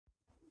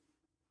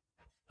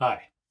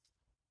Hi,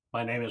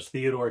 my name is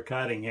Theodore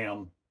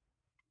Cottingham,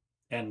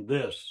 and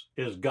this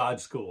is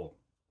God School,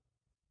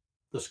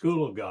 the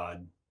school of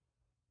God,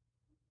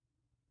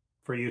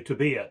 for you to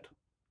be it,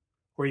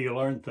 where you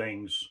learn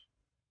things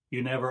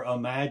you never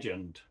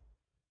imagined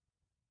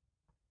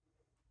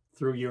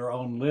through your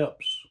own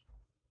lips,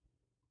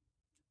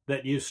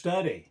 that you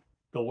study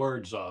the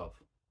words of,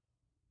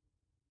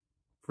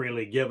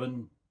 freely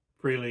given,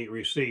 freely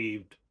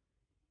received,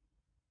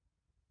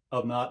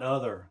 of not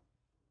other.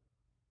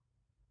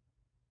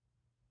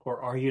 Or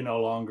are you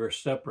no longer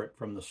separate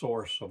from the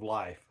source of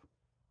life?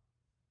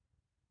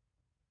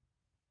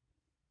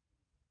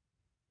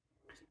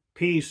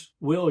 Peace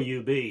will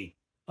you be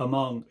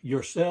among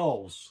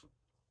yourselves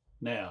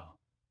now,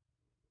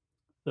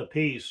 the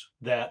peace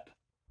that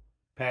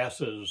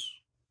passes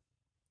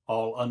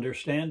all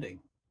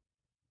understanding,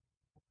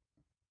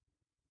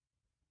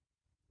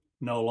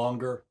 no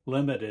longer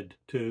limited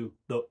to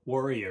the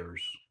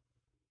warriors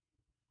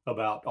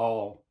about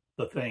all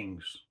the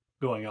things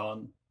going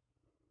on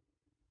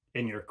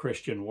in your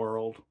Christian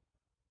world,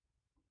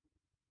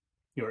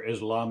 your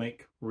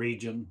Islamic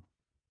region,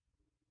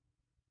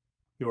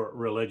 your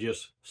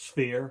religious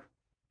sphere.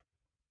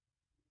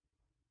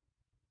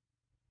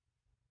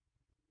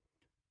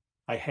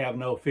 I have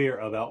no fear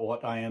about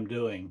what I am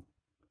doing,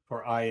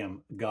 for I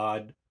am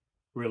God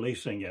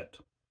releasing it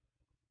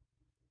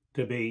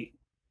to be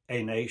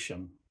a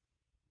nation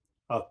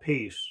of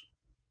peace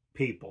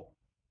people.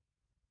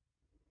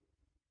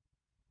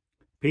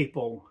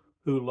 People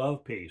who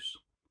love peace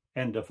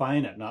and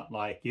define it not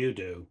like you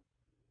do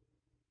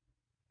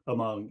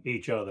among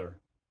each other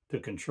to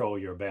control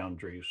your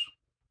boundaries.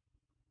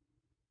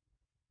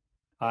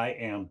 I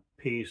am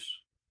peace,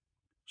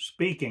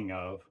 speaking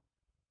of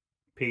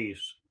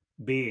peace,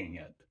 being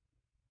it.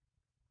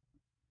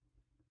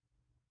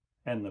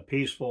 And the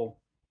peaceful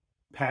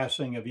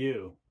passing of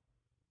you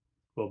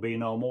will be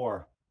no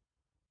more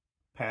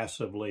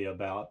passively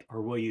about,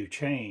 or will you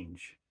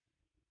change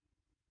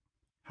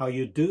how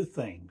you do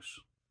things?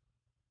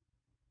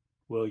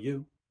 Will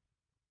you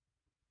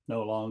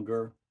no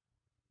longer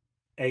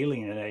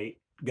alienate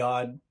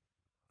God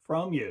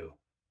from you,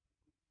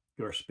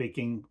 your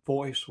speaking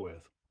voice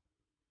with?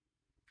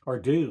 Or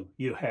do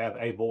you have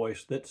a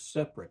voice that's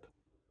separate?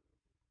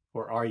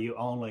 Or are you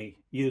only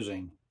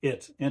using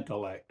its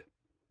intellect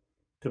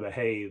to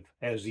behave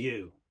as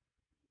you,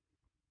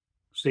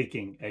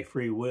 seeking a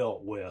free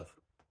will with,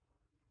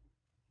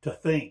 to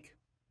think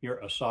you're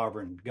a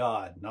sovereign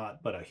God,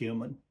 not but a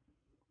human?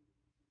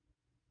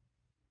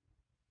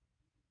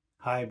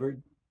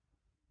 Hybrid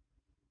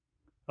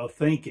of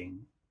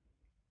thinking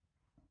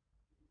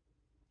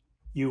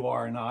you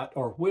are not,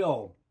 or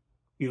will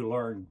you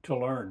learn to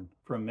learn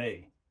from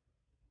me?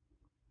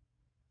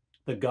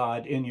 The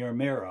God in your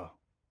mirror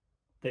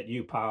that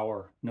you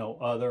power no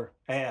other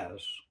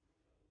as.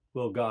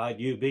 Will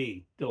God you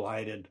be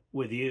delighted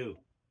with you,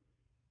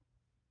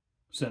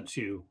 since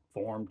you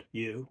formed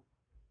you,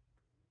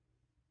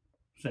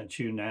 since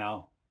you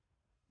now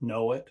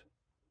know it,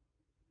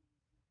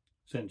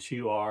 since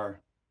you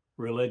are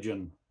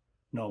religion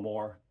no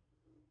more,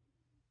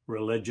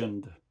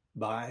 religioned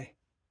by?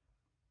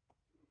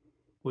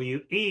 Will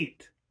you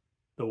eat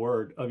the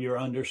word of your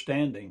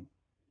understanding,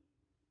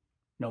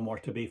 no more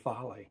to be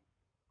folly?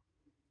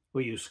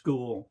 Will you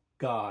school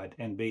God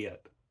and be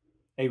it,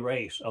 a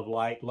race of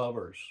light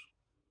lovers?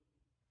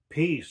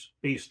 Peace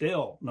be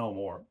still no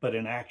more, but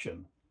in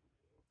action,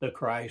 the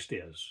Christ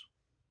is.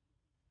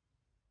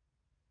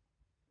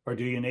 Or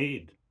do you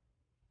need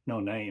no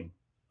name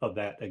of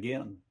that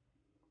again?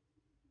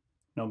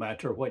 No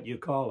matter what you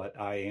call it,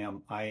 I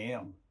am, I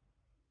am.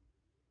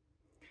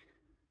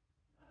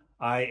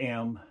 I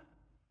am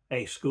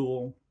a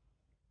school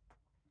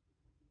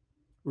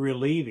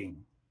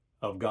relieving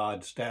of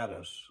God's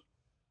status.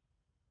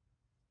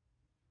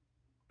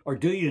 Or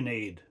do you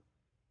need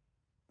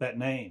that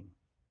name,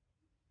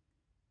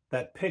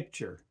 that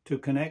picture to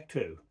connect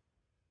to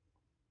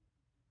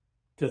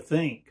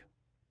think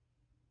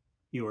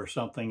you are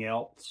something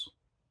else,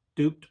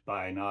 duped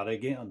by not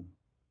again?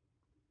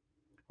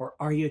 Or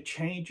are you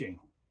changing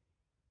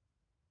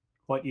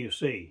what you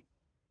see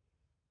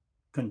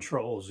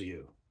controls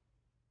you?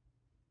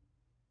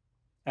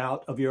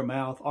 Out of your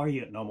mouth are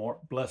you no more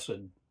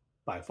blessed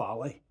by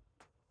folly?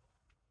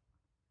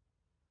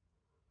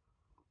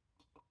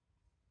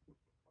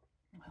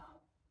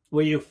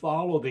 Will you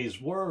follow these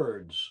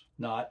words,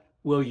 not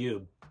will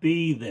you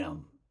be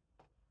them?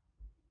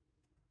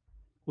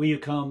 Will you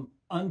come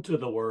unto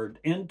the word,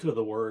 into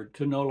the word,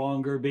 to no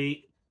longer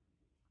be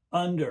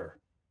under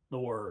the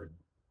word,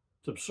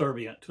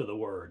 subservient to the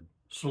word,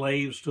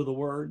 slaves to the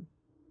word?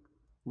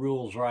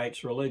 Rules,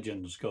 rights,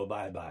 religions go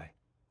bye-bye.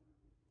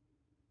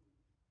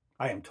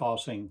 I am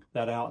tossing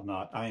that out,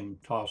 not I am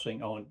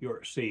tossing on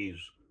your seas.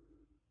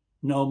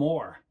 No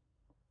more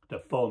to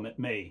foam at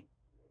me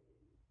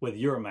with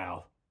your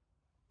mouth,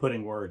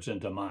 putting words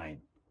into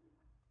mine.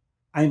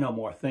 I no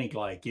more think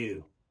like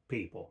you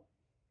people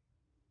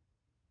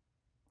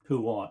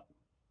who want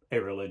a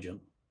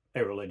religion,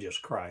 a religious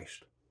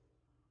Christ.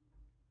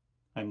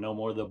 I'm no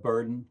more the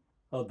burden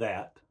of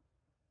that.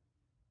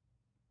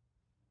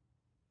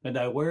 And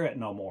I wear it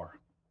no more.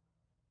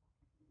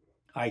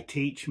 I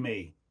teach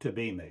me to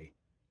be me.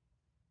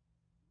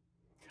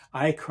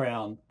 I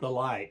crown the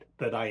light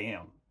that I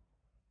am.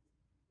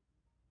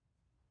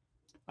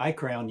 I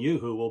crown you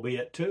who will be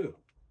it too.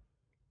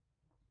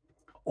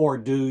 Or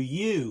do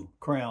you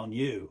crown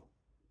you,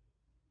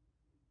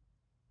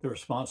 the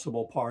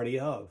responsible party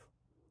of?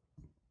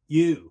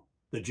 You,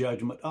 the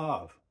judgment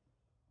of.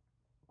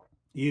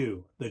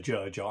 You, the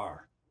judge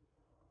are.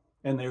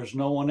 And there's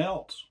no one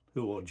else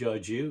who will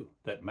judge you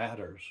that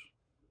matters.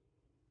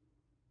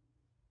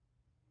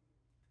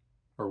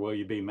 Or will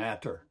you be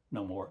matter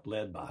no more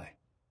led by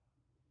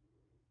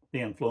the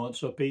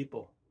influence of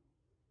people?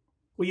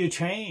 Will you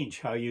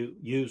change how you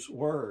use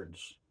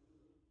words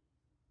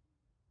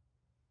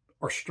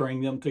or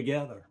string them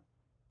together?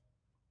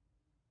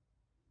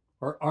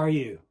 Or are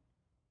you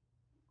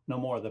no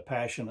more the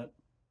passionate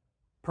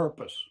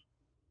purpose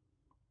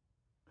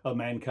of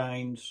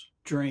mankind's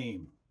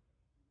dream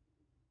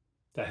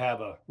to have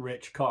a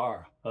rich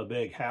car, a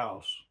big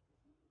house,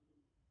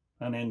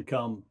 an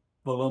income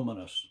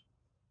voluminous,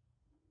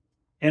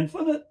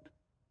 infinite?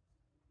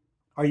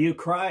 Are you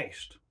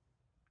Christ?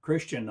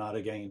 Christian, not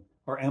again.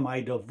 Or am I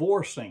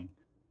divorcing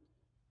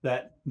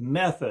that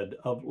method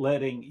of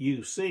letting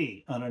you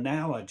see an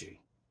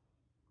analogy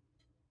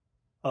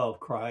of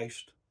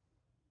Christ?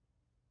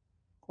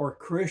 Or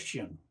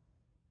Christian,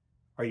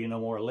 are you no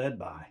more led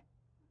by?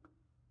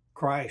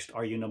 Christ,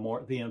 are you no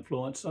more the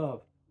influence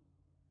of?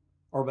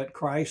 Or but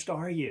Christ,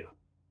 are you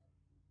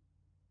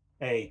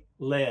a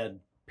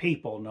led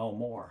people no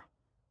more,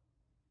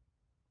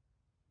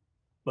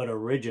 but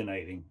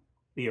originating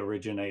the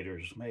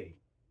originator's me,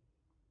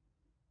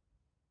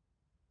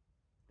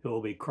 who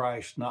will be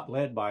Christ not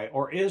led by,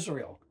 or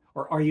Israel?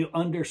 Or are you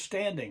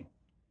understanding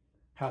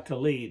how to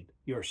lead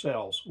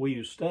yourselves? Will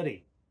you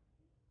study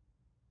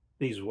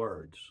these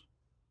words?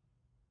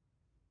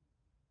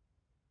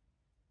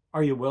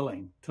 Are you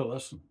willing to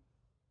listen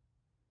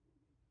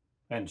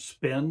and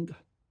spend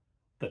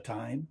the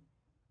time,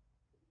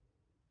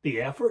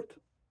 the effort?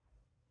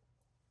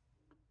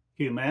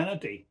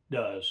 Humanity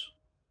does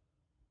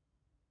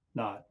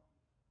not,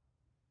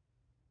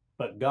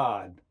 but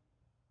God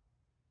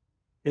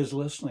is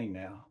listening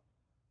now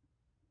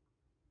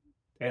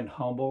and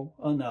humble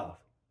enough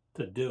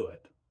to do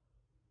it.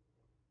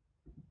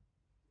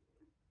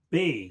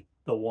 Be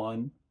the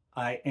one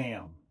I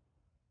am,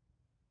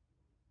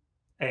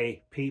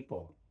 a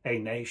people, a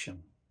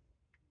nation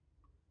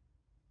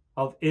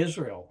of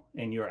Israel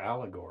in your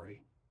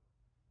allegory.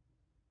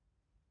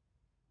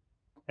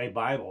 A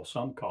Bible,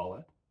 some call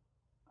it.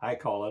 I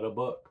call it a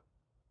book.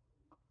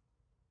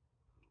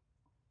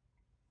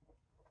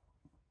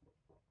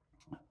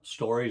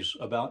 Stories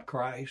about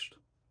Christ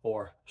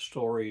or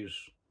stories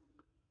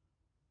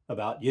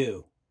about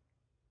you,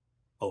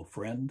 oh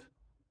friend?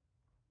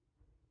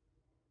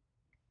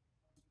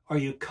 Are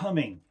you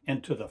coming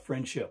into the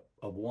friendship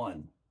of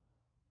one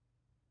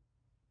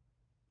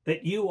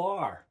that you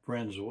are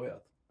friends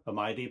with, a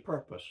mighty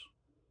purpose,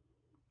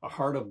 a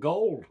heart of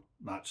gold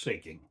not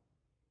seeking,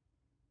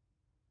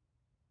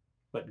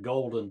 but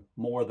golden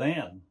more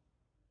than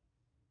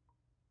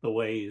the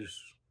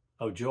ways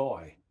of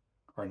joy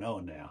are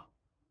known now?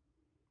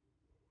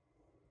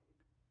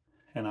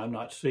 And I'm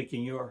not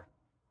seeking your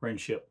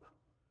friendship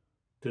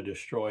to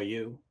destroy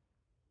you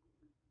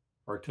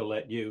or to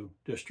let you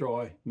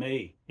destroy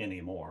me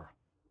anymore.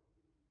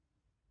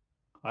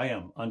 I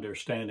am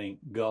understanding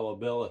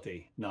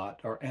gullibility,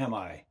 not, or am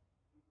I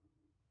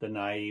the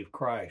naive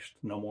Christ,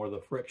 no more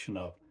the friction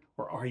of?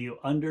 Or are you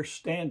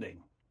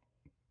understanding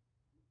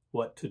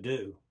what to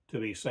do to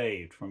be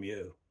saved from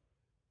you?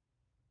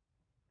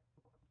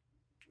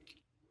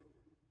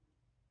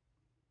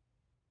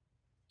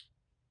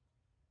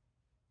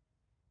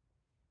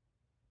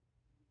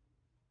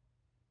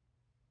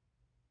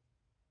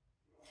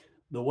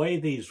 The way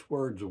these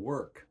words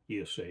work,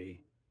 you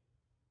see,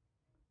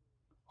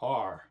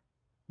 are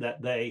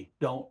that they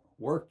don't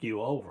work you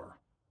over.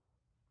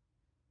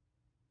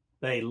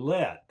 They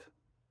let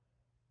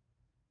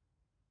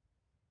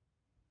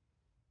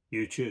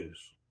you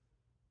choose.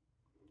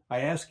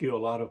 I ask you a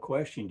lot of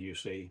questions, you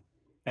see,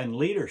 and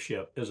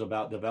leadership is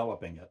about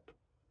developing it.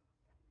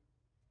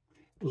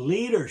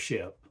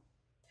 Leadership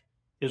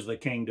is the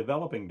king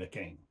developing the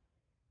king,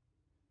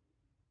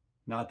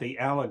 not the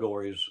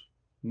allegories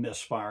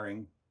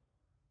misfiring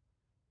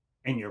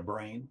in your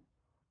brain.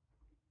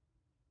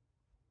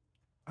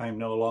 I'm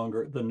no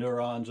longer the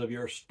neurons of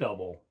your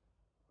stubble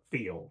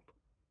field.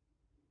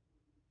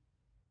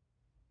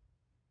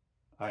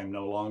 I'm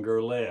no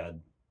longer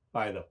led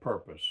by the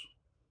purpose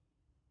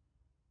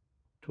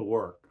to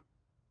work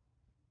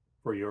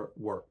for your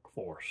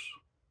workforce.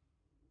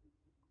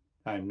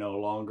 I'm no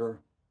longer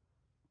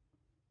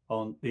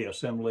on the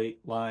assembly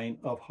line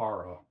of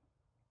horror,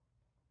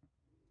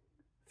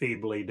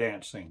 feebly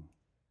dancing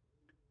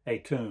a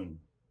tune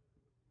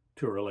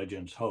to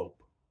religion's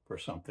hope for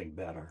something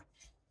better.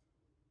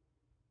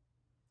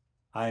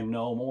 I'm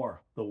no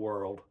more the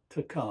world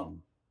to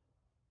come,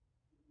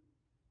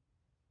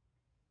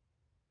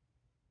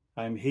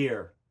 I'm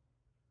here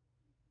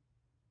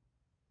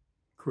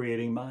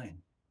creating mine.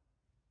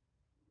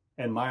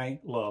 And my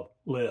love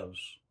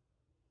lives.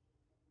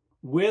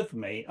 With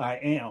me, I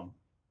am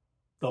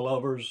the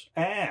lover's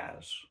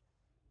as.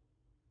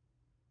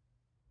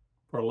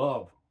 For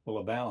love will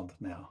abound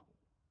now.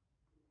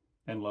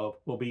 And love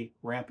will be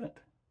rampant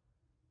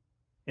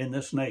in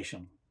this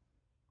nation.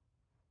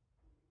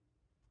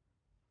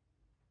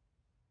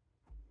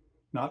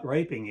 Not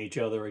raping each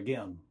other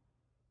again,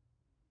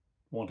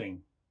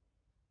 wanting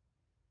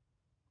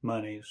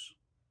monies,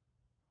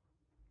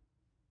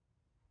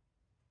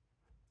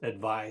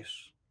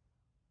 advice,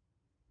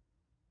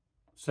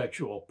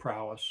 sexual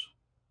prowess.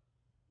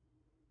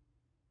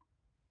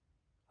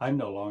 I'm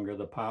no longer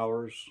the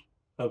powers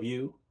of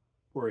you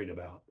worried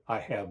about. I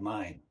have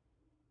mine.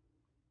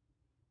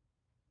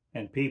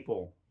 And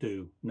people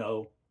do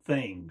no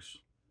things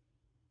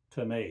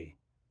to me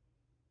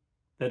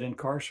that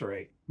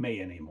incarcerate me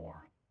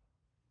anymore.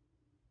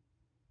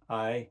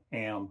 I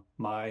am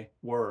my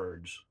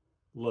words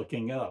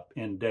looking up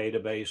in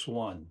database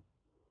 1,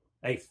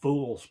 a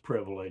fool's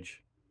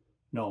privilege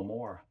no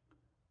more.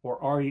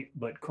 Or are you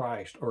but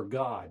Christ or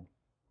God?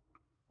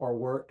 Or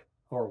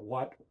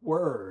what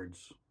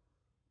words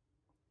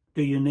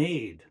do you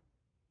need,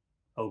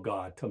 O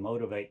God, to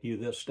motivate you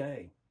this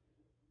day?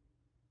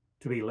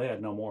 To be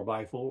led no more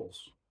by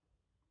fools?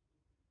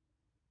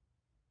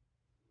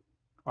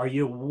 Are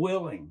you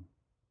willing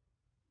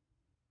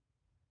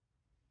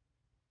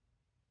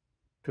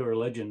to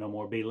religion no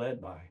more be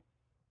led by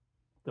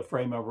the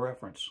frame of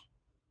reference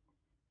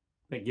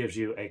that gives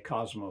you a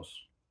cosmos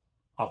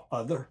of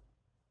other?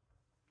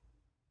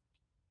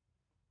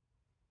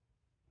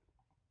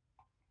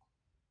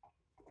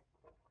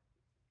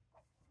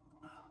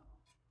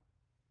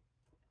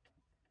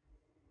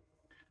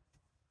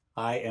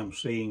 I am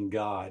seeing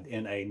God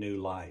in a new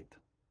light.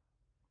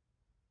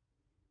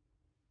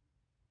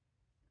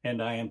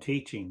 And I am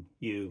teaching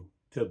you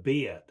to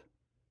be it,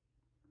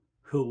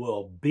 who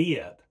will be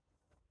it,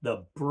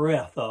 the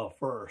breath of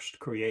first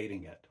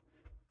creating it.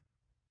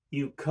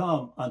 You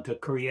come unto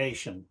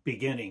creation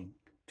beginning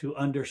to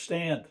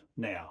understand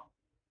now,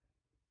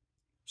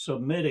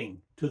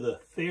 submitting to the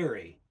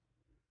theory,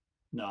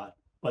 not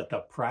but the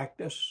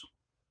practice.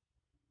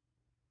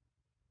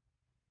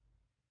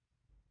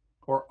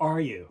 Or are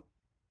you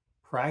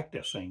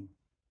practicing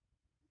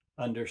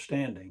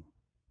understanding?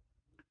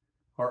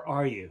 Or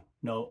are you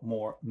no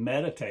more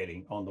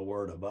meditating on the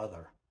word of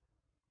other?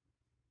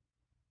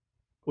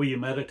 Will you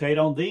meditate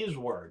on these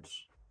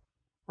words?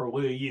 Or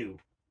will you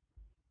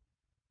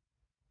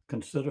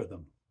consider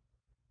them?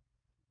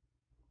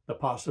 The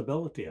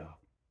possibility of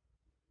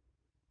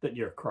that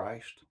you're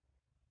Christ,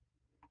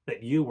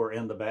 that you were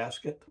in the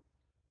basket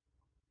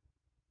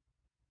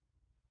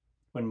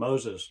when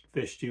Moses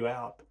fished you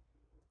out,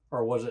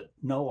 or was it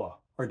Noah,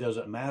 or does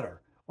it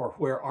matter? Or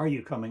where are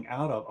you coming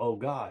out of, oh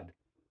God,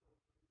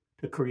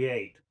 to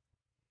create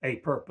a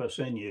purpose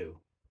in you,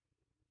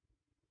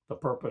 the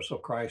purpose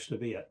of Christ to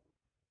be it?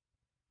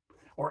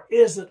 Or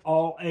is it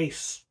all a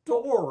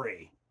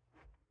story,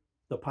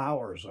 the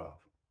powers of?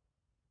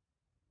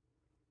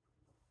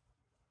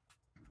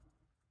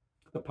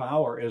 The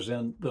power is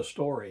in the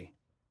story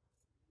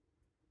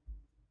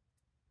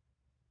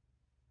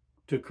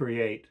to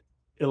create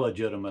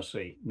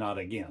illegitimacy, not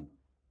again.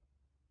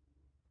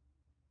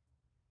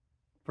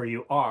 For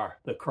you are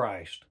the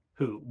Christ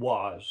who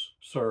was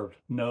served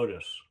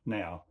notice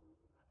now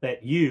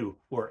that you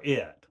were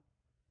it.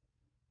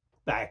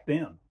 Back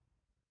then,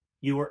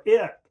 you were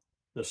it,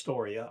 the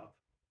story of.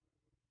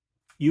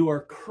 You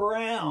are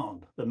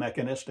crowned, the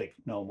mechanistic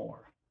no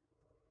more.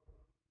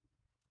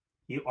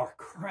 You are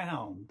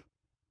crowned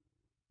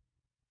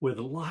with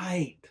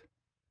light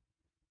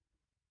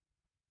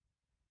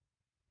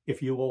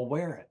if you will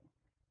wear it,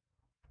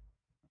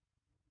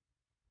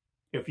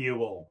 if you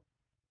will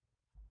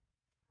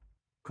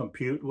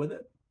compute with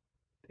it,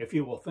 if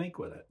you will think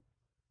with it.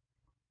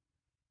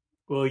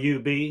 Will you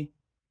be?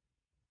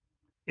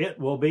 It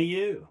will be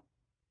you.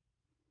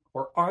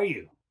 Or are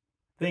you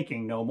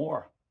thinking no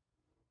more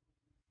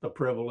the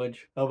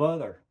privilege of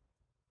other,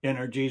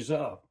 energies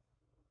of?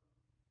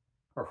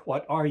 Or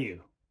what are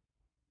you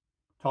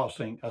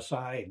tossing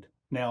aside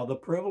now the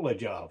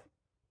privilege of?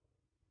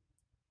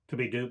 To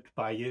be duped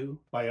by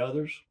you, by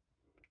others,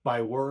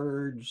 by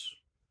words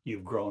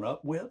you've grown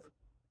up with?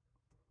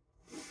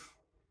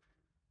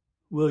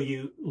 Will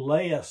you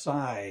lay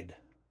aside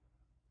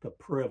the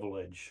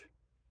privilege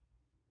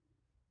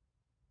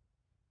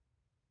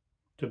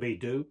to be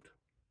duped?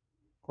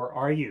 Or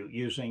are you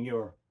using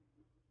your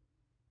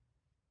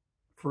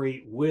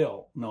free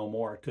will no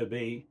more to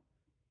be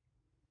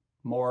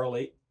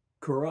morally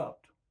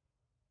corrupt?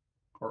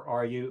 Or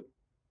are you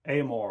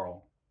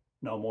amoral,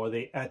 no more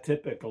the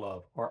atypical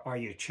of? Or are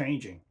you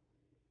changing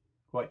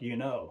what you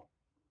know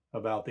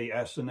about the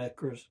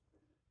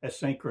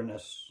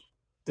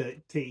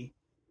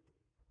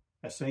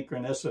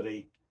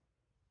asynchronicity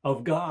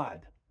of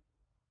God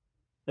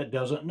that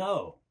doesn't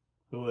know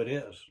who it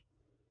is?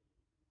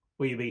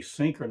 Will you be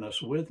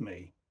synchronous with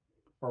me,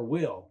 or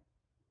will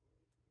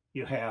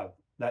you have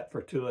that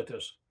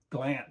fortuitous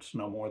glance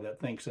no more that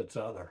thinks it's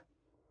other?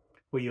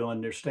 Will you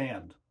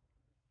understand?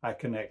 I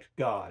connect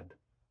God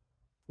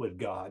with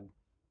God,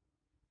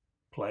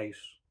 place,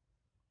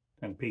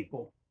 and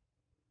people.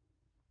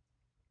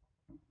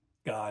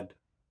 God,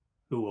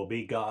 who will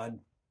be God,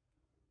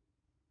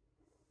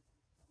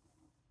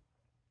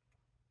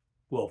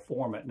 will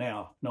form it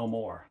now no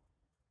more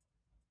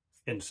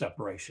in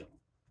separation.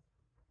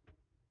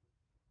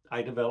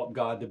 I developed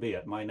God to be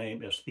it. My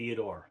name is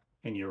Theodore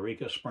in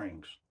Eureka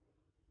Springs.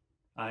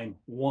 I'm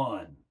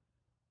one.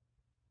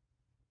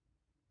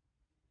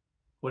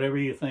 Whatever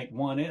you think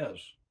one is,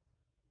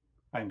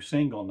 I'm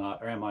single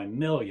not, or am I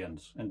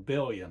millions and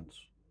billions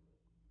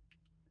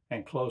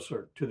and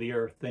closer to the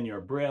earth than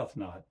your breath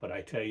not? But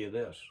I tell you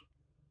this,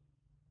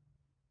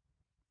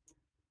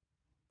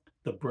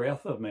 the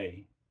breath of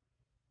me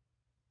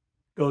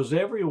goes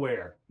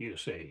everywhere you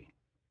see.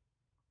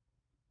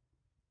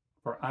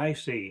 For I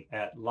see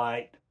at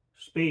light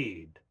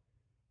speed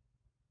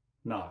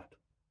not.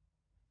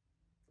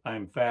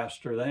 I'm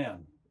faster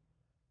than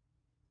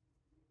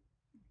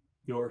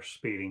your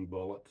speeding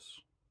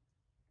bullets,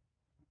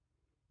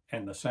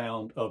 and the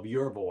sound of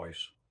your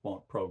voice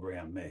won't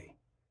program me.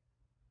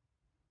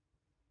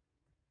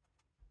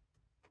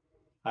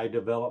 I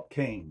develop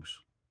kings.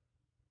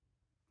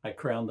 I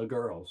crown the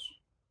girls.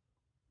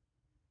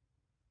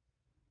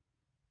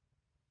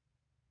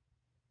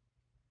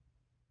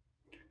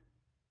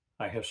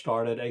 I have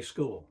started a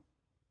school.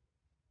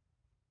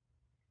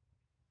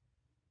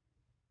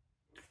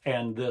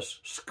 And this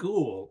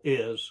school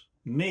is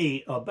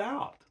me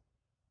about.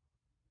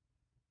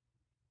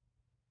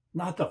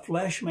 Not the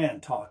flesh man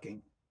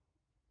talking,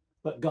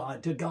 but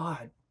God to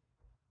God.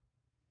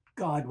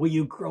 God, will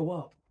you grow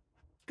up?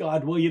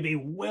 God, will you be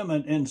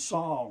women in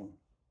song?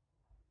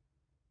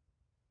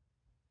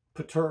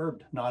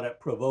 Perturbed, not at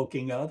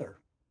provoking other.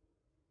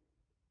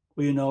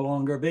 Will you no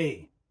longer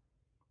be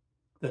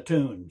the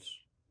tunes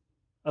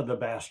of the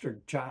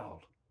bastard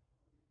child?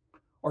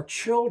 Or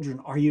children,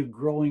 are you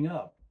growing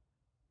up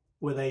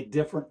with a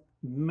different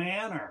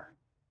manner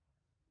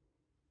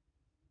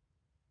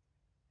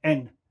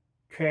and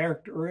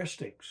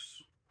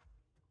characteristics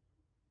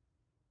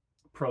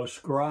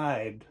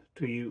proscribed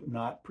to you,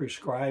 not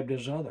prescribed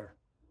as other?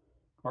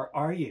 Or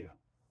are you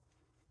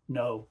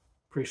no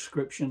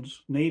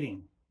prescriptions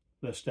needing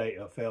this day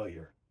of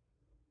failure?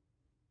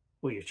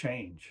 Will you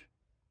change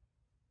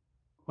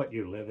what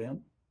you live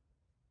in?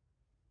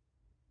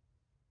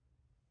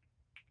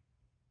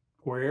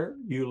 Where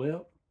you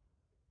live?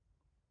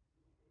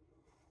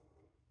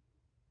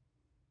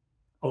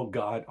 Oh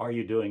God, are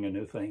you doing a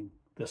new thing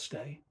this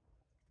day?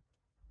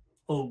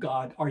 Oh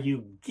God, are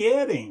you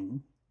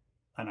getting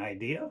an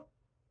idea?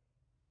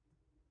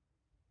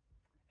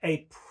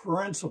 A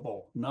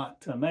principle not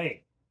to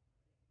make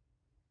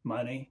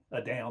money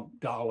a damn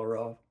dollar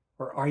of?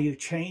 Or are you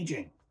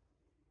changing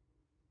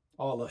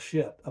all the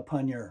shit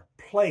upon your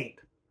plate?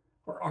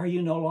 Or are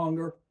you no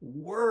longer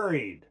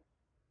worried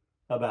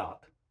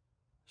about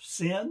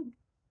sin,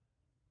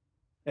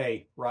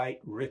 a right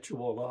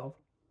ritual of?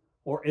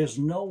 Or is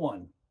no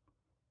one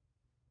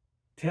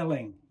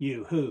telling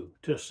you who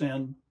to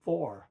sin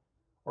for,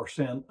 or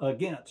sin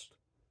against,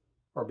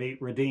 or be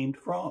redeemed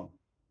from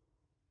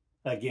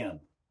again?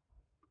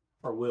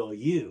 Or will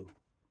you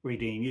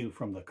redeem you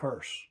from the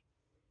curse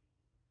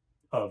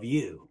of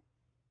you?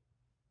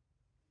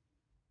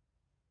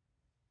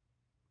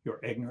 Your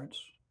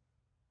ignorance?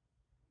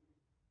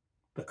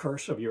 The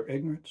curse of your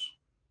ignorance?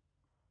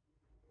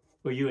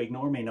 Will you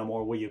ignore me no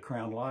more? Will you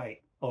crown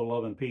light? Oh,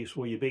 love and peace,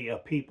 will you be a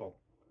people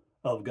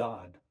of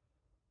God?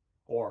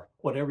 Or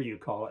whatever you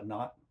call it,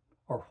 not,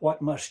 or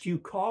what must you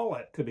call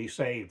it to be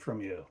saved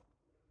from you?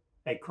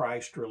 A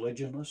Christ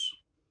religionless?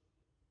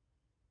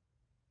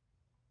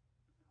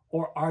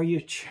 Or are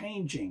you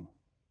changing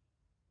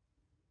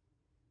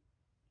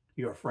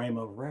your frame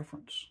of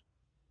reference?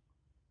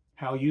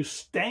 How you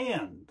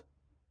stand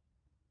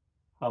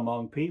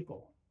among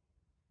people?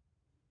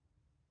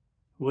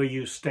 Will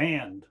you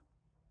stand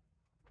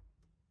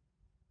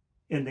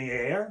in the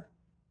air,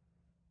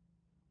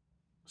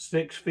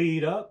 6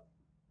 feet up?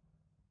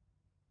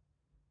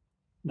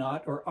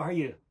 Not, or are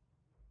you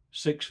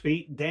 6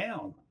 feet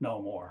down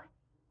no more?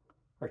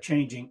 Or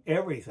changing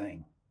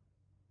everything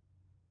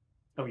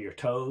of your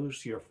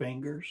toes, your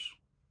fingers,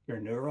 your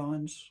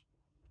neurons,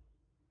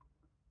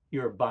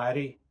 your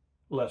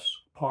bodiless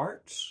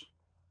parts?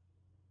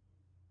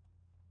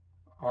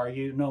 Are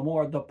you no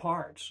more the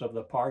parts of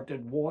the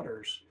parted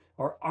waters?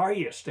 Or are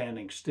you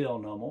standing still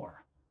no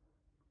more?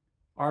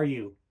 Are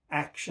you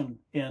action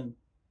in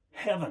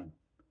heaven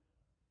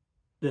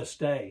this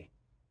day,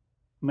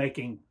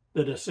 making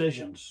the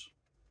decisions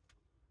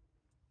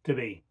to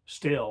be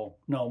still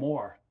no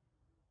more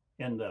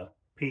in the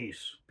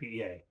peace,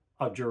 P-A,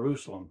 of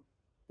Jerusalem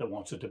that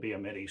wants it to be a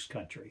Mideast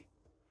country?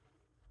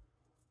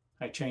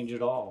 I change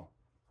it all,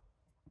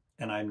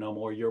 and I'm no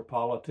more your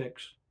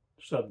politics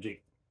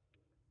subject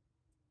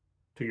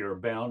to your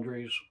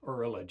boundaries or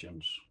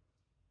religions.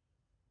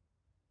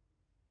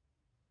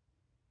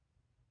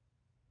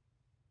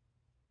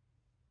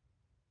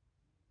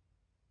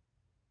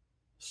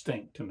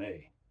 stink to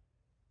me.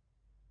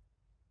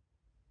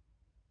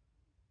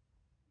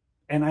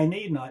 And I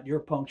need not your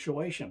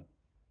punctuation,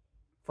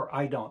 for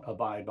I don't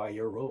abide by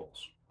your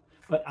rules.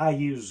 But I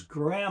use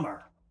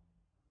grammar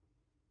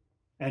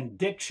and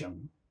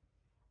diction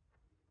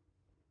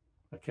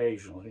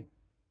occasionally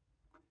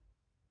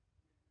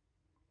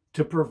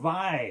to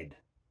provide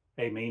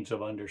a means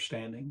of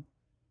understanding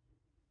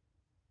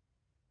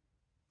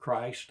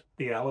Christ,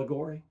 the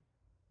allegory,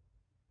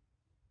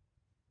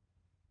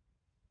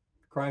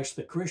 Christ,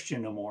 the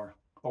Christian no more.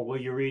 Or will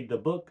you read the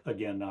book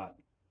again not?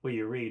 Will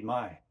you read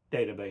my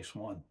database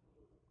one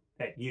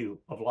at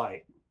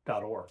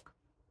uoflight.org?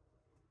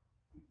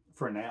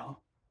 For now,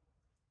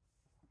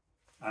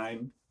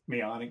 I'm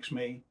Meonics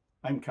Me.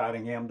 I'm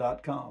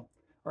Cottingham.com.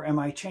 Or am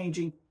I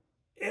changing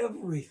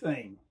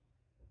everything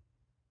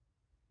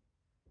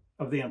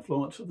of the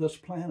influence of this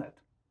planet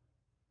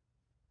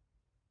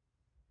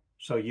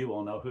so you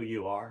will know who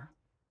you are?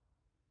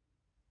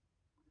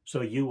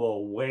 So you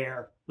will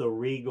wear the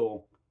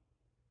regal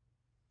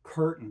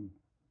curtain,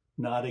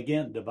 not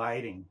again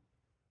dividing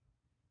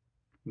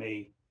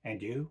me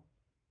and you?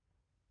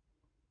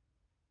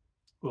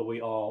 Will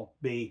we all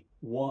be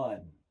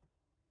one,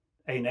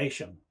 a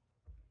nation,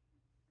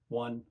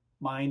 one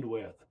mind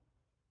width,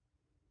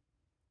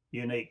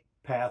 unique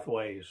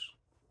pathways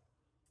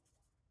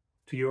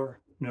to your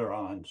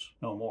neurons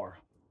no more?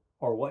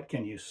 Or what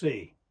can you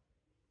see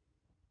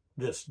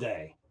this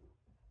day?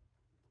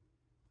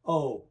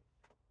 Oh,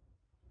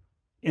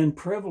 in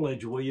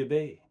privilege will you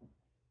be?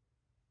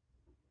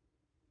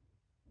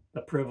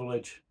 The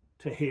privilege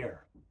to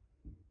hear,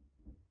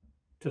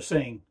 to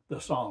sing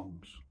the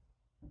songs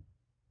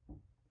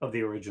of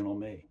the original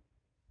me.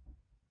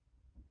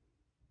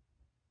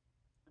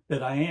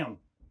 That I am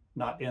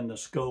not in the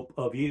scope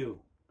of you,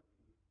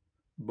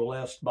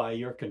 blessed by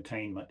your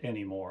containment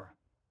anymore,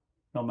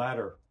 no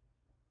matter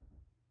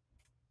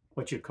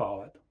what you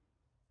call it,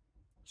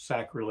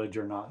 sacrilege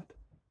or not,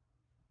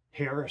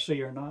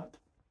 heresy or not.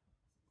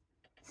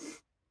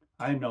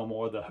 I'm no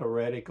more the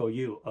heretical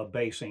you,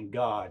 abasing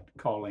God,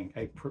 calling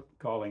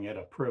it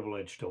a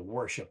privilege to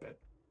worship it.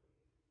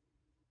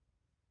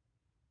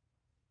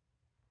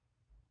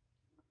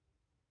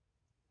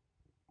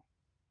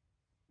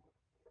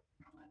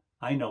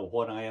 I know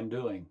what I am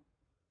doing.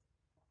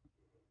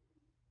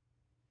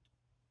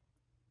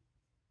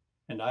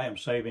 And I am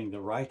saving the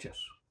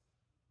righteous,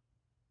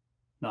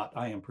 not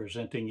I am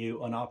presenting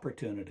you an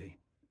opportunity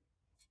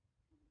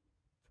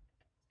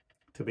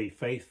to be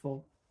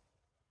faithful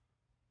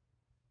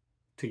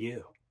to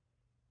you.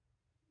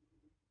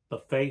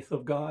 The faith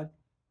of God,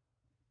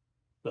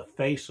 the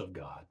face of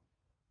God.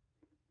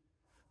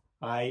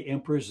 I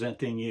am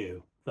presenting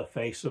you the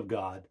face of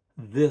God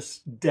this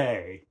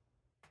day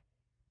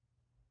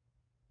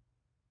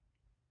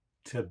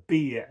to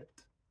be it.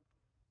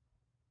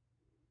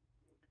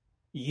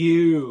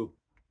 You,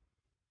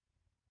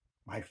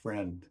 my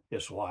friend,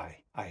 is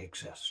why I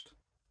exist.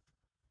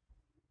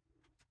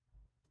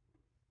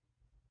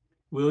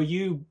 Will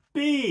you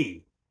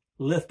be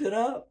lifted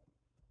up?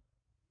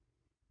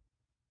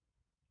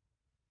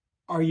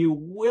 Are you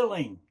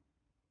willing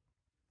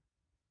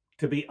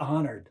to be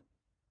honored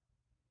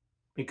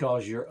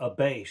because you're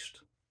abased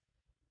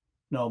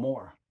no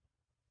more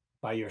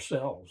by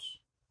yourselves?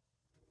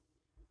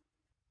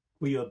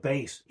 Will you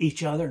abase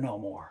each other no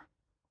more?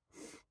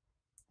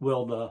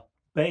 Will the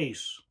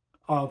base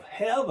of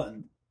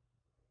heaven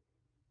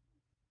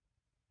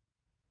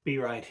be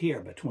right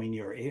here between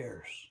your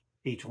ears,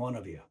 each one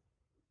of you,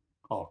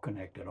 all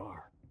connected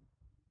are?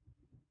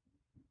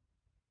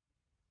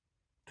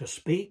 To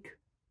speak,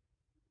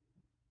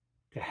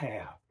 to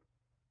have,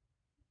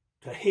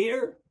 to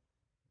hear,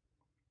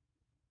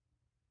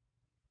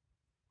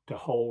 to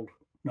hold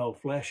no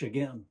flesh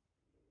again?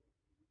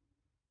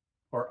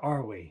 Or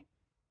are we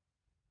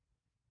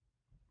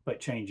but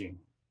changing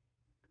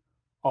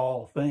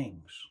all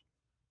things?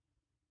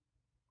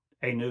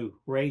 A new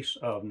race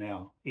of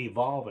now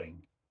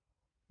evolving,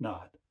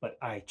 not, but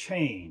I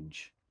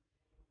change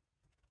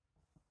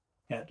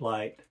at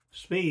light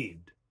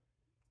speed,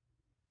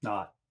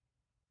 not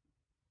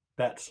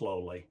that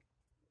slowly.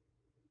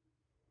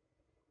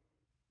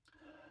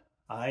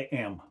 I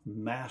am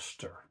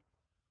master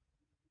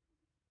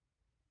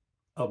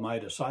of my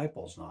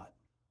disciples, not.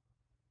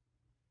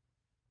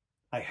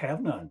 I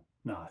have none,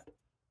 not.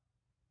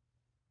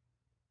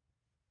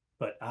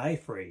 But I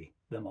free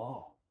them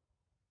all.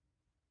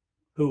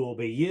 Who will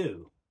be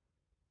you?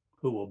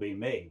 Who will be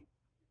me?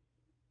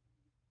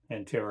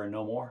 And terror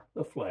no more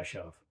the flesh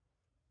of.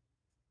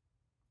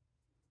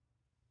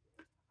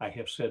 I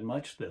have said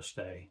much this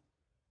day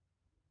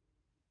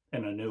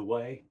in a new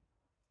way,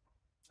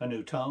 a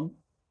new tongue,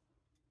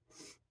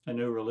 a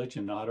new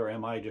religion, not, or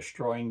am I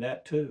destroying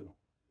that too?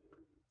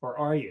 Or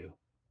are you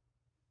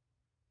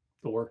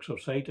the works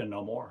of Satan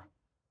no more?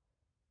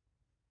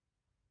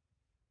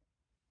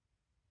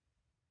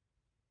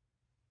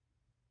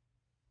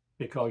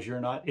 Because you're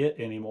not it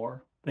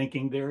anymore,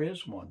 thinking there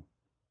is one.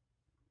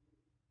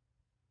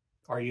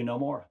 Are you no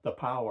more the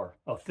power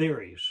of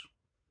theories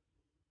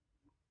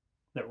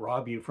that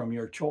rob you from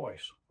your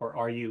choice? Or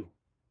are you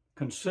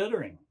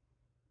considering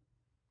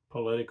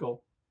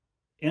political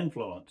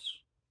influence?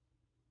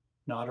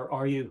 Not, or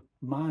are you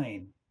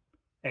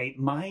a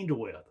mind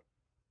with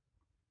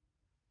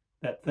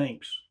that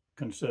thinks,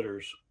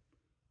 considers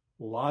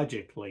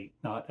logically,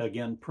 not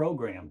again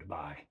programmed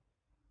by?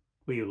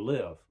 Will you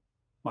live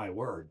my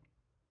word?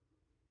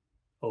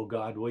 Oh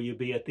God, will you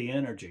be at the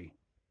energy,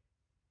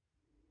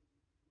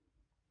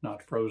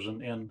 not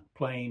frozen in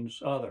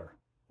planes other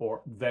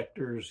or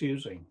vectors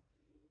using,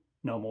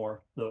 no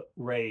more the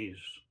rays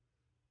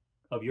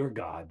of your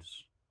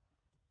gods.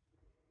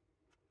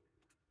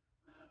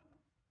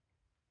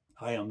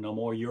 I am no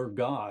more your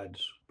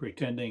gods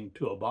pretending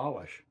to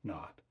abolish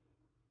not.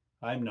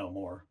 I'm no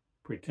more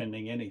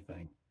pretending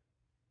anything.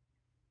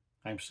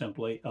 I'm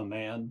simply a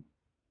man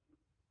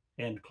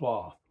in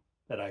cloth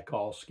that I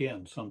call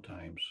skin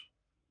sometimes.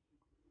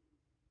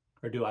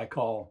 Or do I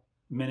call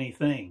many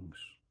things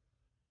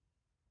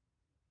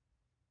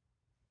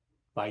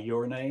by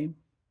your name?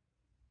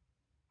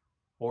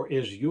 Or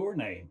is your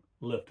name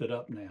lifted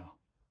up now?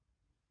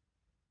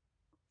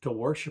 To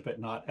worship it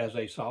not as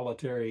a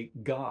solitary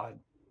God?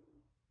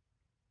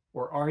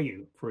 Or are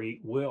you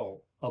free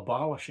will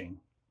abolishing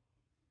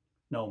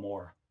no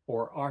more?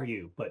 Or are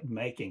you but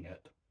making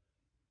it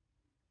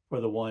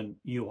for the one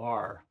you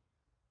are,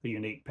 the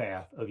unique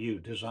path of you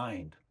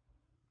designed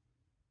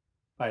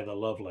by the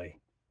lovely,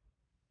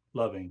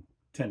 loving,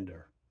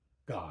 tender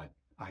God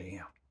I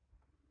am?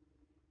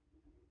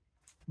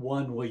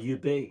 One will you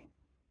be,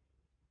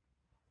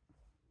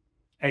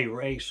 a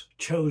race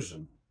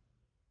chosen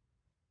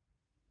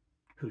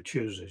who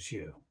chooses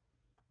you.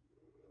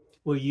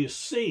 Will you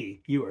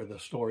see you are the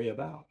story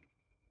about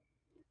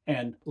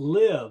and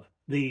live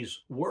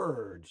these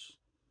words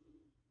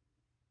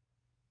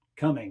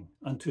coming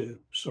unto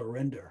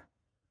surrender,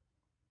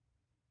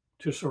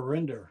 to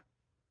surrender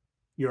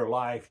your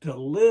life, to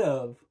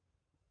live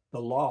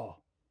the law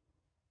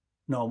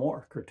no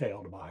more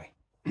curtailed by.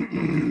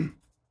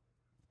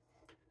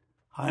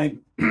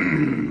 I'm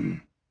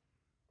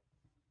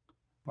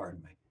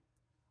pardon me,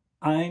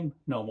 I'm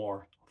no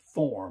more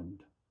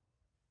formed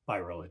by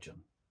religion.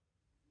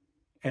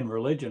 And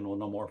religion will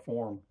no more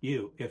form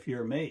you if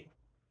you're me.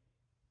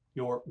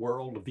 Your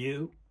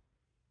worldview,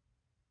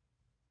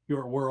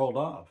 your world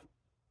of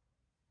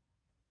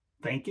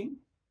thinking.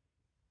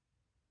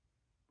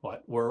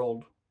 What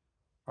world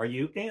are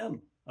you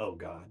in, oh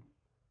God?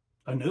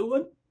 A new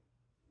one?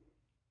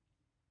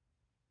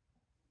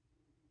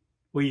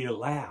 Will you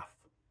laugh?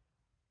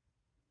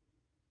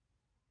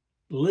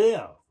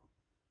 Live?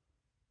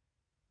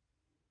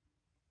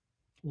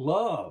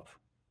 Love?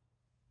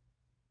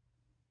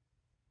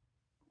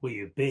 Will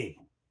you be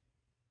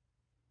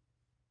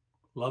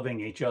loving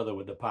each other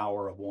with the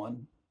power of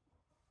one?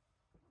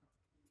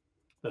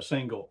 The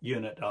single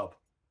unit of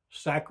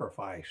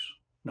sacrifice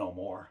no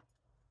more.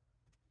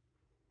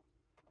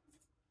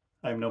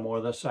 I'm no more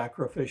the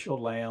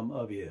sacrificial lamb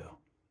of you.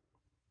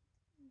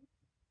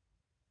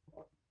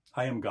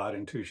 I am God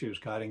in Two Shoes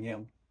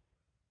Cottingham,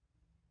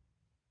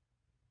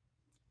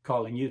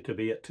 calling you to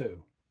be it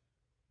too,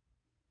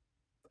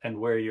 and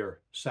wear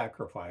your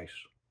sacrifice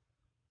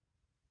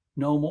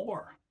no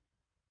more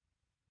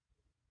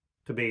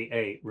to be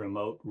a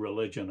remote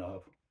religion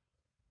of.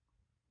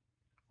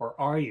 Or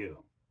are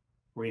you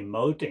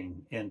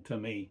remoting into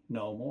me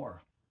no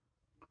more?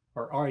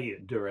 Or are you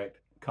direct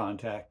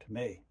contact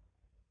me?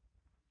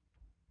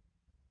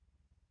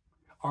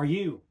 Are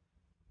you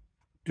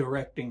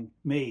directing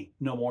me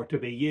no more to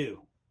be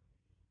you,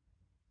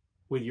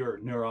 with your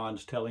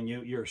neurons telling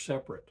you you're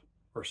separate,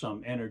 or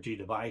some energy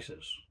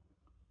devices,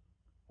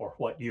 or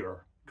what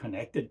you're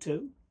connected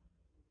to?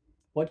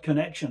 What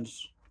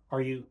connections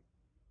are you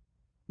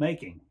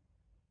making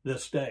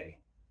this day?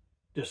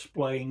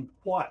 Displaying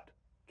what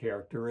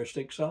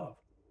characteristics of?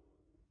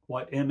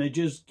 What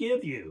images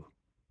give you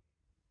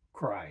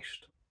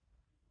Christ?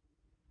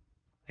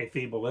 A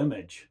feeble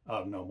image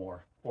of no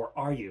more? Or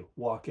are you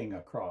walking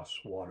across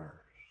waters?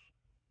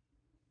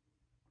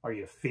 Are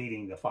you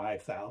feeding the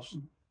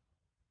 5,000?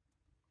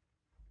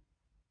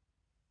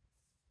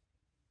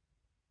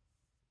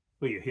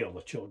 Will you heal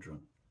the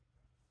children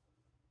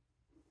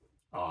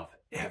of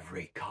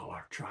every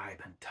color, tribe,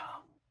 and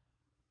tongue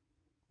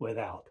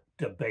without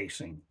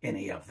debasing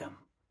any of them?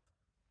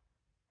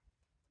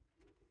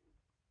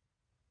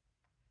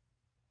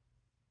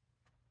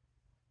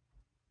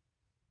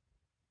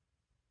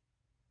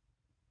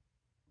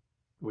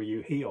 Will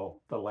you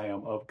heal the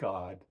Lamb of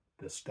God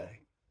this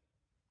day?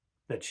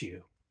 That's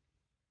you.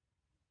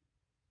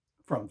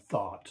 From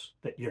thoughts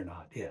that you're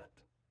not it.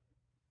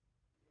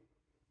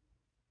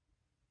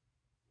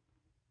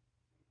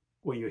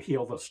 Will you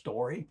heal the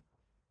story?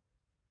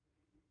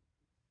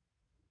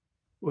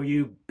 Will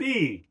you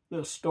be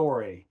the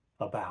story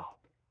about?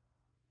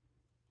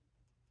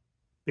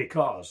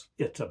 Because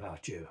it's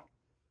about you.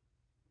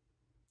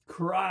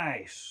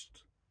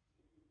 Christ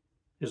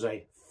is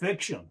a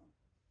fiction,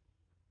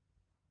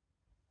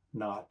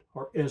 not,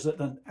 or is it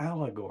an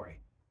allegory?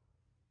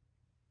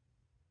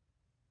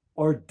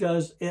 Or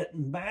does it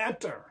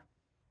matter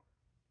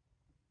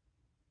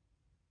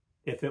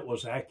if it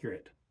was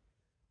accurate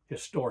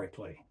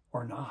historically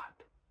or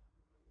not.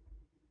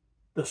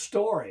 The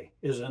story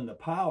is in the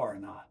power or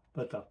not,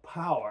 but the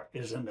power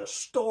is in the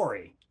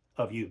story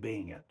of you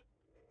being it.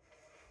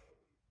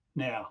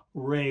 Now,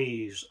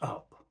 raise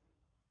up.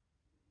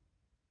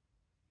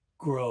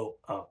 Grow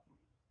up.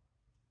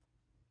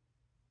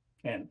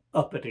 And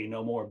uppity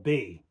no more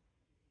be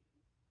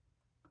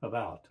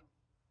about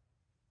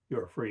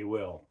your free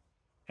will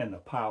and the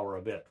power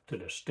of it to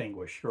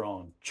distinguish your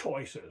own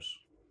choices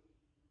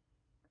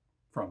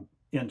from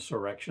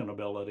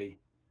insurrectionability.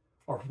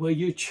 Or will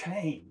you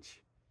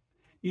change?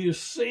 You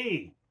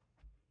see,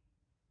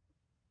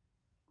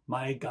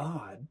 my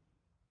God,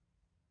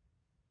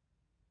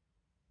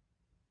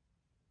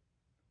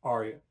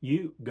 are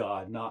you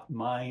God, not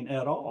mine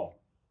at all,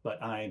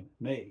 but I'm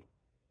me.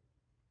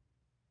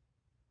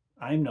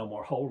 I'm no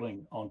more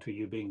holding on to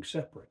you being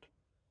separate,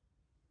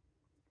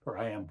 for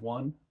I am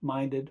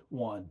one-minded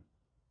one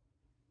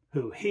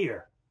who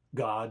hear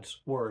God's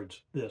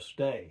words this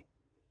day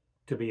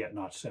to be it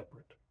not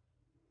separate.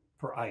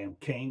 For I am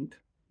kinged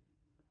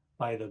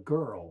by the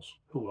girls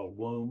who will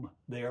womb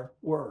their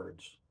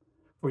words.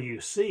 For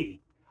you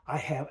see, I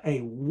have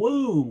a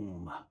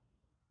womb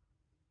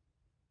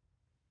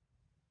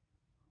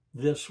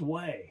this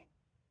way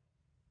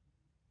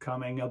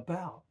coming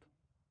about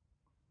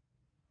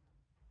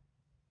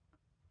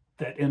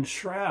that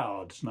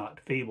enshrouds not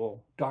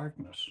feeble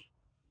darkness.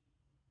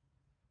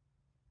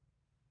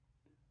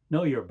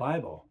 Know your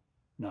Bible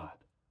not.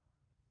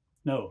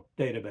 No,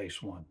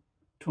 database one,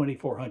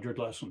 2,400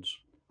 lessons.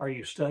 Are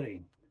you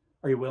studying?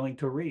 Are you willing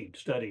to read,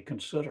 study,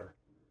 consider?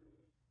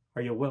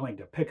 Are you willing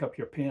to pick up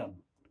your pen?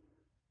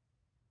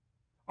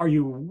 Are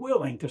you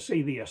willing to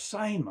see the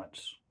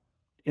assignments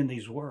in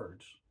these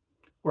words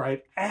where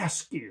I've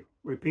asked you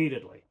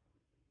repeatedly,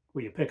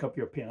 will you pick up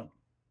your pen?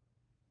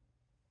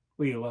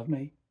 Will you love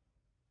me?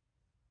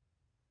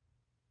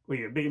 Will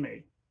you be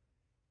me?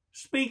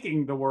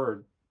 Speaking the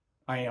word,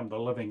 I am the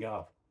living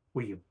of.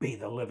 Will you be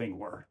the living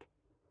word?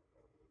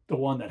 The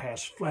one that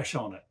has flesh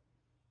on it.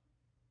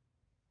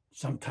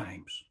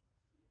 Sometimes,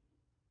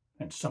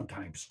 and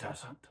sometimes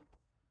doesn't.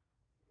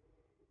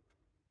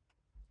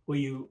 Will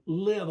you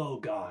live, O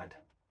God,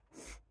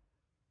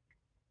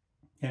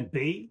 and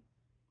be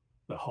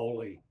the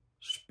Holy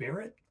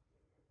Spirit,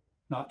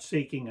 not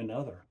seeking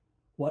another?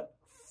 What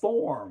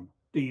form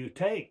do you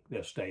take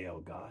this day, O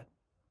God?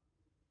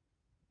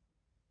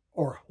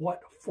 Or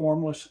what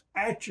formless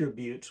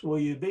attributes will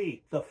you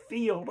be? The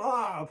field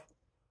of,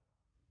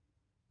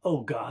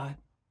 O God.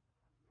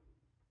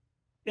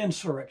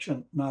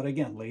 Insurrection, not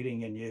again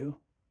leading in you.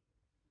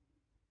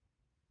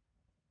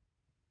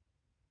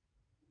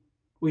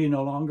 Will you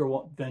no longer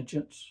want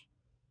vengeance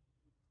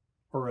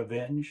or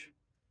revenge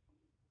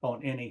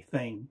on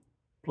anything,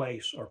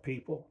 place, or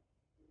people?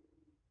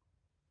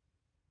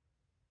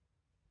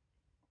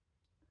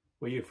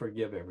 Will you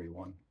forgive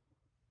everyone?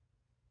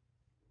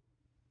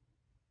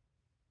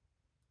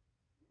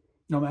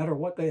 No matter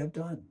what they have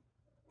done.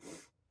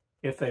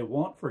 If they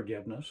want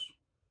forgiveness,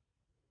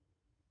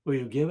 will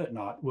you give it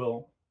not?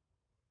 Will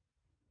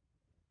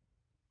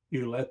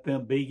you let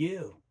them be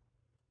you?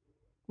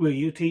 Will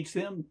you teach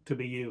them to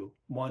be you,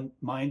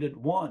 one-minded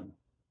one,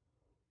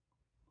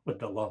 with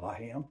the love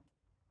I am?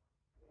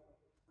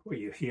 Will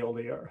you heal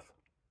the earth?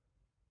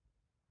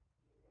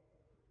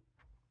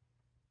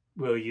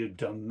 Will you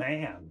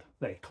demand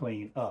they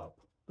clean up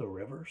the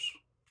rivers?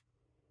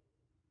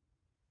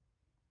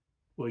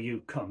 Will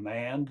you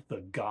command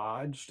the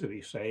gods to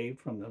be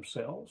saved from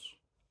themselves?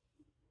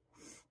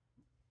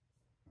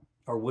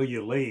 Or will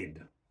you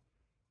lead?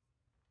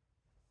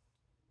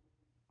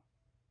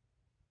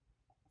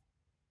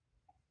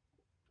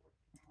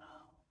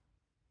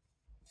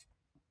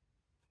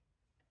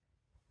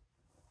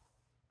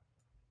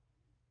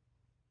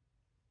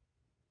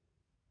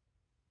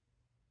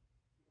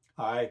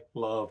 I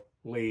love,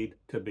 lead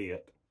to be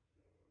it.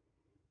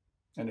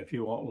 And if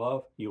you want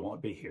love, you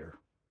won't be here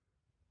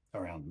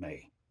around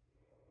me.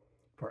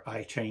 For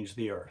I change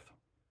the earth.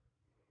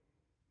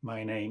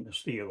 My name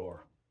is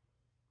Theodore,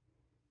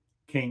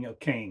 King of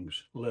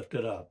Kings,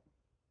 lifted up.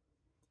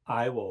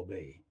 I will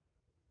be,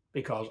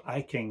 because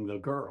I king the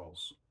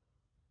girls,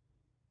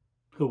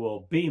 who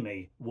will be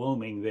me,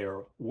 wombing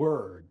their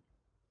word,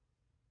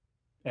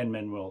 and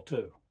men will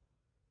too.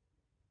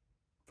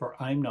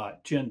 For I'm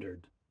not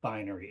gendered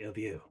binary of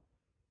you.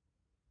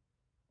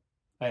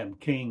 I am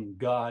king,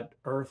 God,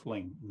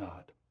 earthling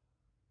not.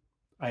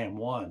 I am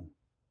one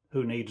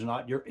who needs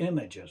not your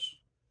images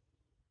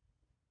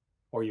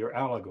or your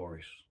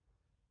allegories.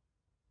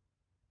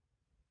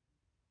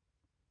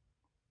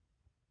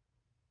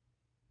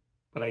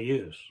 But I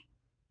use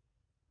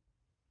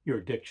your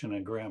diction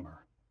and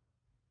grammar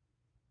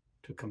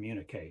to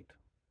communicate.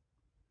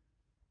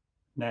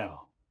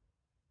 Now,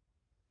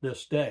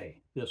 this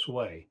day, this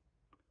way,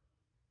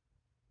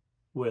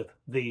 with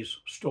these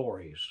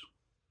stories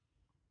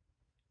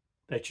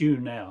that you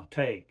now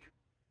take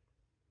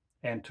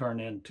and turn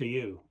into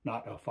you,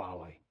 not a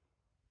folly.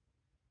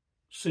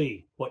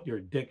 See what your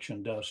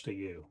diction does to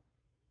you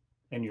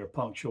and your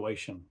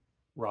punctuation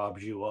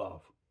robs you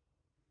of?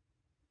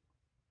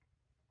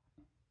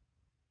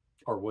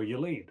 Or will you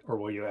lead? Or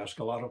will you ask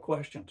a lot of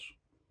questions?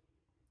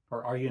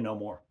 Or are you no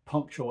more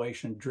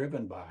punctuation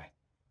driven by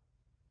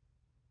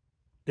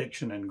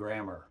diction and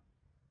grammar?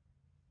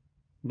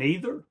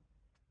 Neither?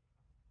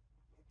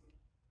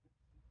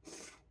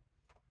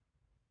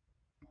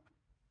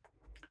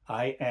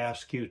 I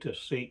ask you to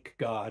seek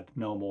God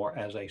no more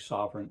as a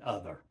sovereign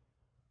other.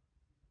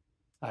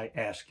 I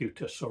ask you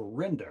to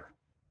surrender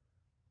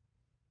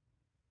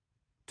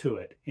to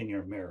it in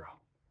your mirror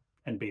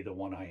and be the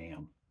one I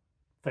am,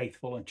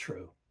 faithful and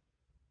true,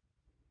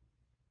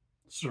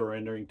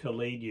 surrendering to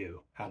lead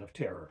you out of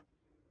terror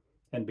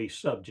and be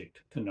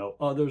subject to no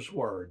other's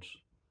words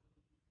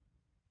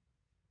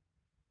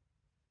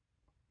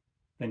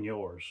than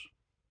yours,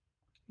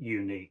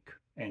 unique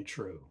and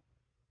true,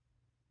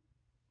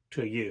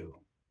 to you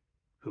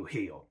who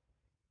heal.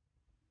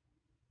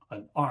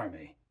 An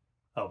army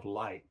of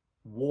light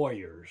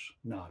warriors,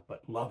 not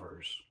but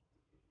lovers,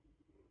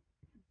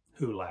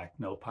 who lack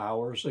no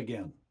powers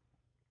again,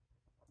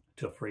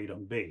 to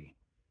freedom be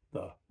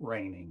the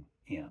reigning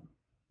in.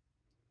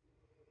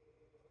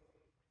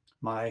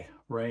 My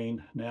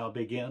reign now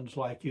begins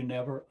like you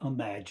never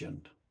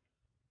imagined.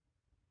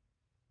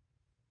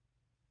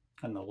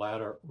 And the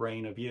latter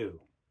reign of you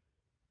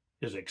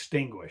is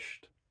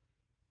extinguished.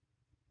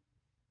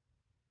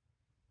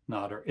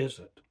 Not or is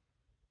it?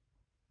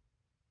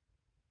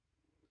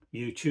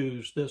 You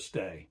choose this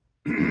day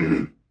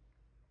who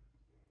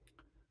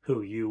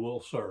you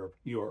will serve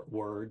your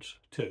words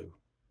to.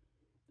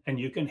 And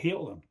you can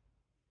heal them.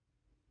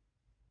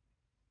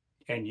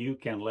 And you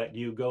can let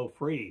you go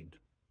freed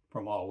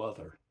from all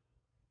other.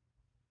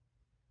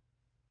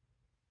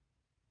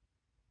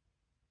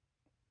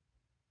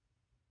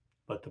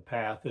 But the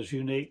path is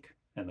unique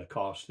and the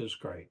cost is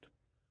great.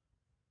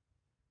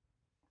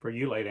 For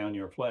you lay down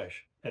your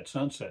flesh at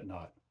sunset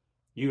not.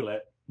 You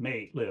let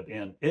me live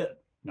in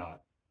it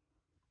not.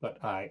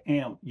 But I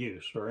am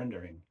you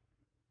surrendering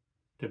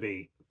to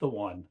be the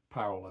one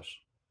powerless,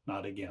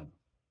 not again.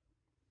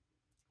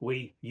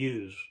 We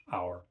use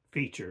our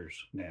features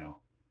now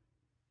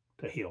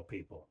to heal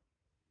people.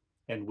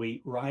 And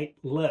we write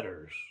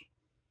letters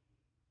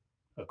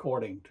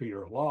according to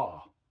your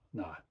law,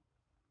 not.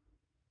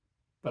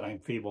 But I'm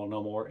feeble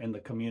no more in the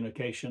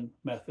communication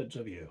methods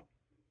of you.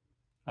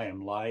 I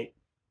am light,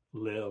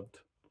 lived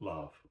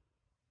love.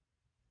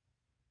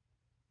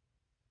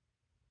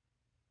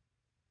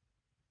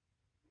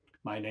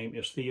 My name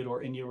is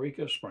Theodore in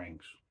Eureka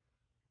Springs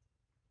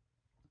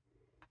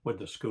with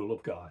the School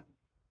of God.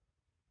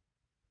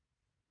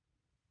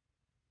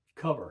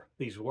 Cover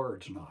these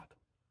words not,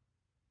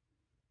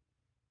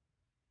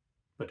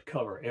 but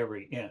cover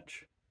every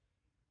inch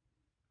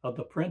of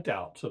the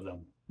printouts of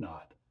them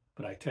not.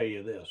 But I tell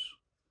you this,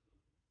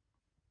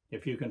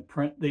 if you can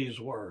print these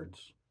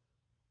words,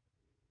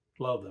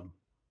 love them,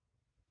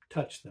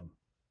 touch them,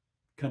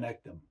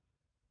 connect them,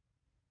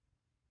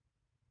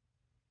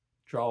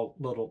 draw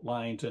little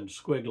lines and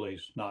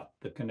squigglies, not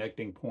the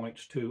connecting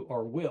points to,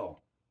 or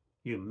will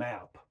you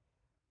map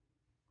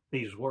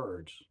these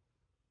words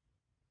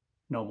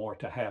no more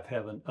to have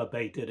heaven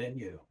abated in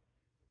you?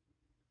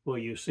 Will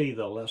you see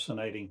the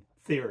lessonating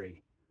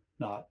theory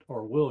not,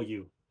 or will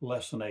you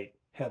lessonate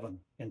heaven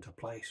into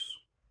place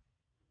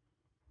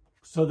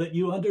so that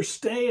you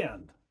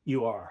understand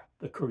you are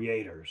the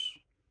creators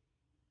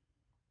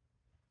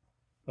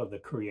of the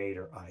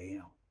Creator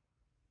I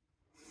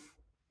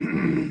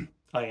am.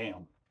 I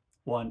am.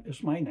 One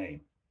is my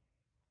name.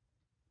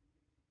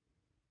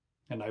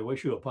 And I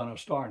wish you upon a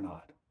star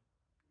not,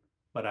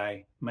 but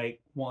I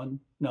make one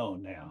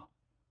known now.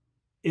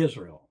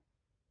 Israel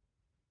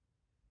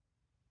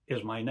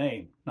is my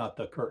name, not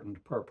the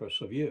curtained purpose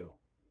of you,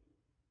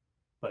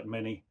 but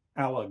many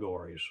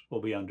allegories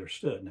will be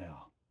understood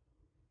now,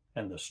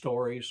 and the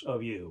stories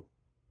of you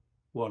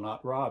will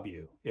not rob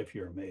you if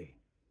you're me.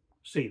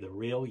 See the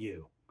real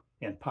you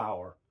in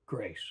power,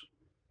 grace,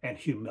 and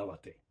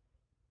humility,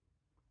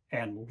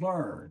 and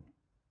learn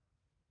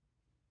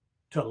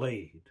to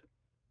lead.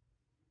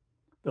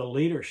 The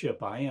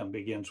leadership I am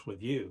begins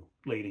with you,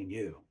 leading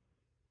you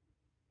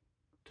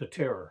to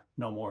terror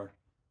no more,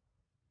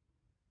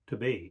 to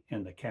be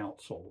in the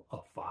counsel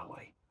of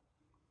folly.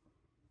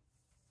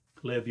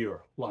 Live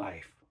your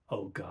life,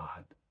 O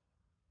God,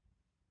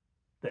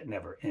 that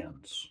never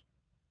ends.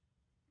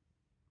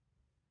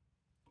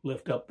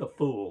 Lift up the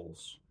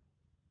fools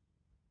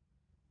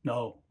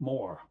no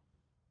more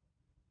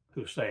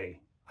who say,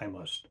 I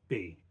must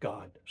be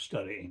God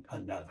studying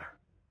another.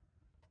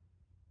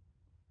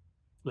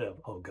 Live,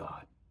 O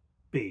God,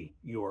 be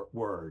your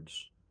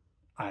words,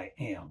 I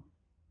am.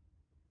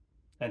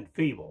 And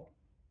feeble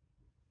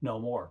no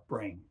more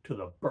bring to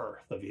the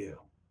birth of you,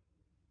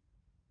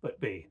 but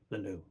be the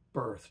new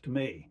birth to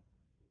me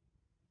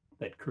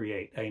that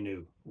create a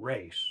new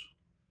race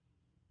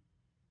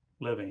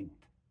living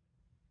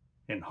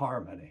in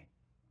harmony.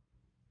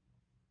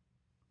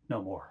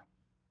 No more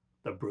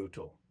the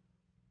brutal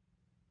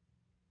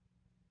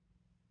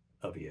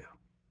of you.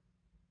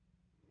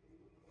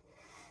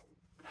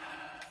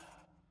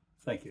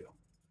 Thank you.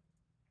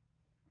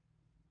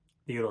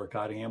 Theodore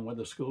Cottingham with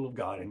the School of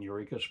God in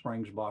Eureka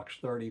Springs, Box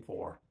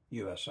 34,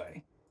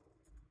 USA.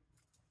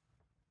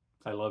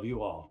 I love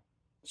you all.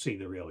 See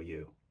the real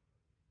you.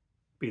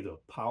 Be the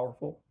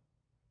powerful,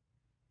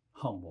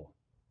 humble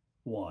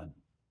one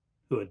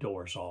who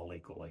adores all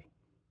equally,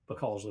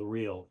 because the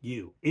real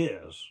you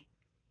is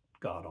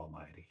God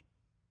Almighty.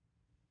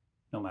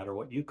 No matter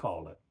what you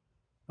call it,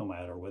 no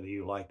matter whether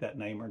you like that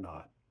name or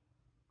not,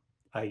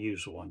 I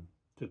use one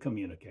to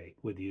communicate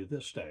with you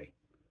this day,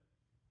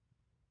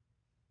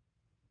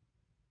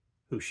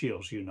 who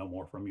shields you no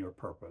more from your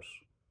purpose,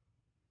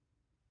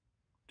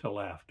 to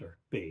laughter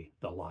be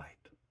the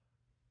light,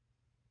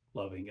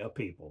 loving a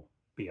people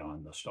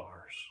beyond the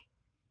stars,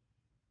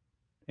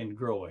 and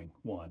growing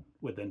one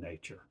with the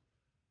nature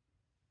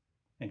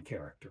and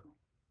character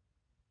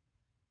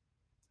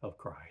of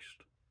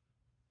Christ,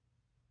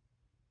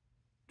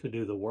 to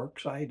do the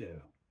works I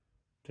do,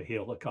 to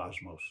heal the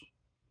cosmos,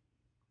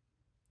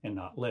 and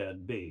not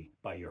led be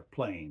by your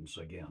planes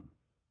again.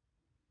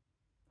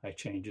 I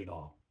change it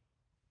all.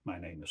 My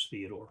name is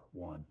Theodore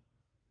 1.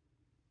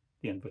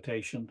 The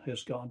invitation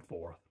has gone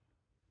forth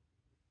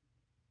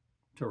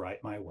to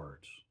write my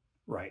words.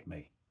 Write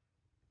me.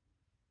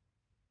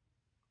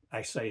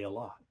 I say a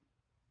lot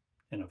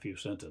in a few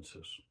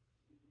sentences,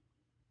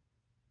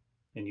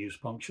 and use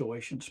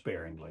punctuation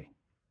sparingly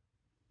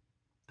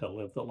to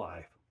live the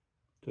life,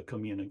 to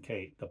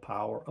communicate the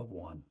power of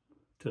one,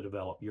 to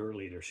develop your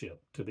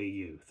leadership to be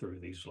you through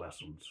these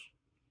lessons.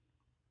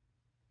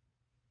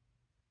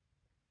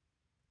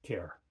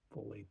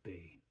 Carefully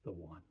be the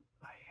one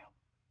I am.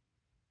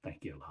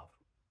 Thank you, love.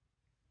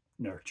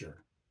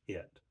 Nurture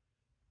it.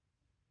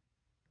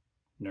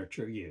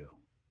 Nurture you.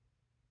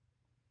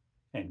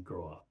 And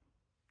grow up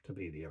to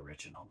be the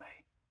original me.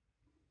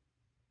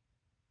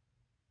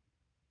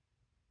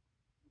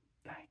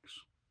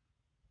 Thanks.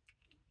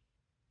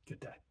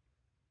 Good day.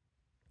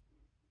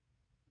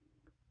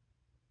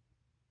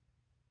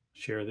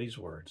 Share these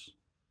words.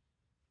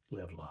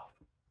 Live love.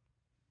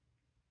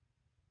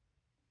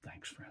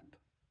 Thanks, friend.